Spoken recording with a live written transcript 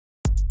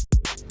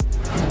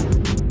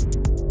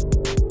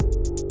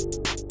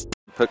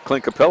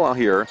Clint Capella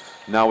here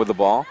now with the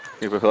ball.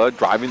 Clint Capella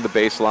driving the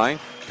baseline,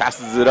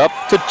 passes it up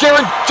to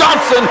Jaron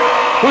Johnson,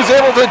 who's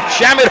able to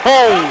jam it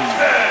home.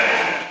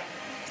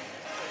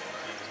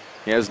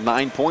 He has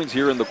 9 points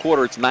here in the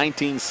quarter. It's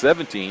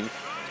 19-17.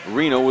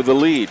 Reno with the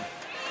lead.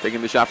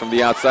 Taking the shot from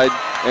the outside,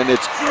 and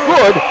it's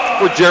good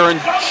for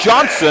Jaron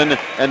Johnson,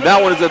 and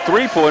that one is a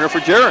three-pointer for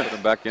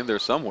Jaron. Back in there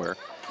somewhere.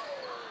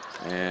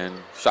 And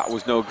shot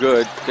was no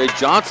good. Jay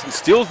Johnson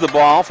steals the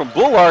ball from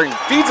Bullard and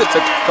feeds it to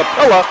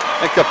Capella,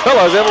 and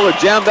Capella is able to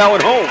jam that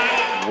one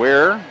home.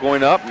 Ware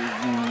going up,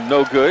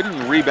 no good.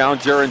 And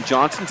rebound, Jaron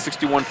Johnson,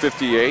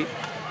 61-58.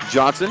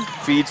 Johnson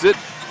feeds it,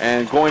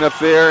 and going up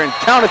there and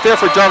count it there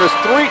for Jarvis.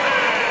 Three.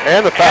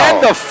 And the foul.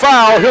 And the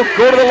foul. He'll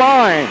go to the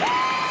line.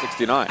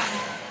 69.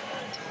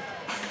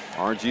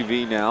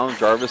 RGV now,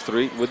 Jarvis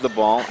three with the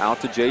ball, out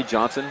to Jay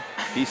Johnson.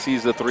 He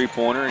sees the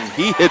three-pointer, and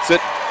he hits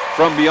it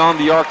from beyond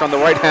the arc on the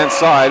right-hand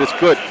side. It's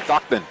good.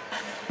 Stockton.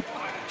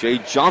 Jay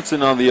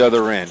Johnson on the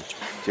other end.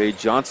 Jay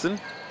Johnson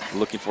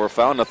looking for a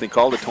foul. Nothing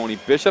called to Tony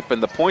Bishop,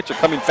 and the points are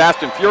coming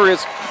fast and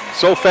furious.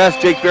 So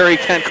fast, Jake Berry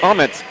can't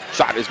comment.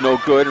 Shot is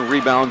no good, and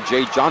rebound,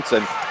 Jay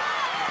Johnson.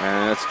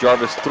 And that's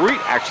Jarvis three,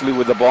 actually,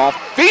 with the ball.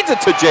 Feeds it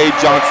to Jay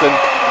Johnson,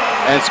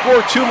 and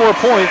scored 2 more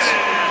points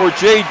for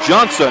Jay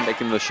Johnson.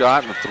 Taking the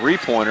shot, and a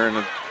three-pointer,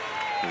 and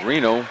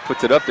Reno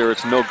puts it up there.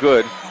 It's no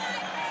good.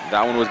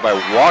 That one was by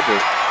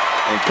Walker.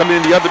 And coming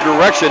in the other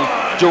direction,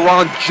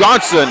 Jaron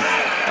Johnson,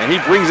 and he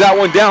brings that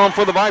one down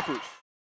for the Vipers.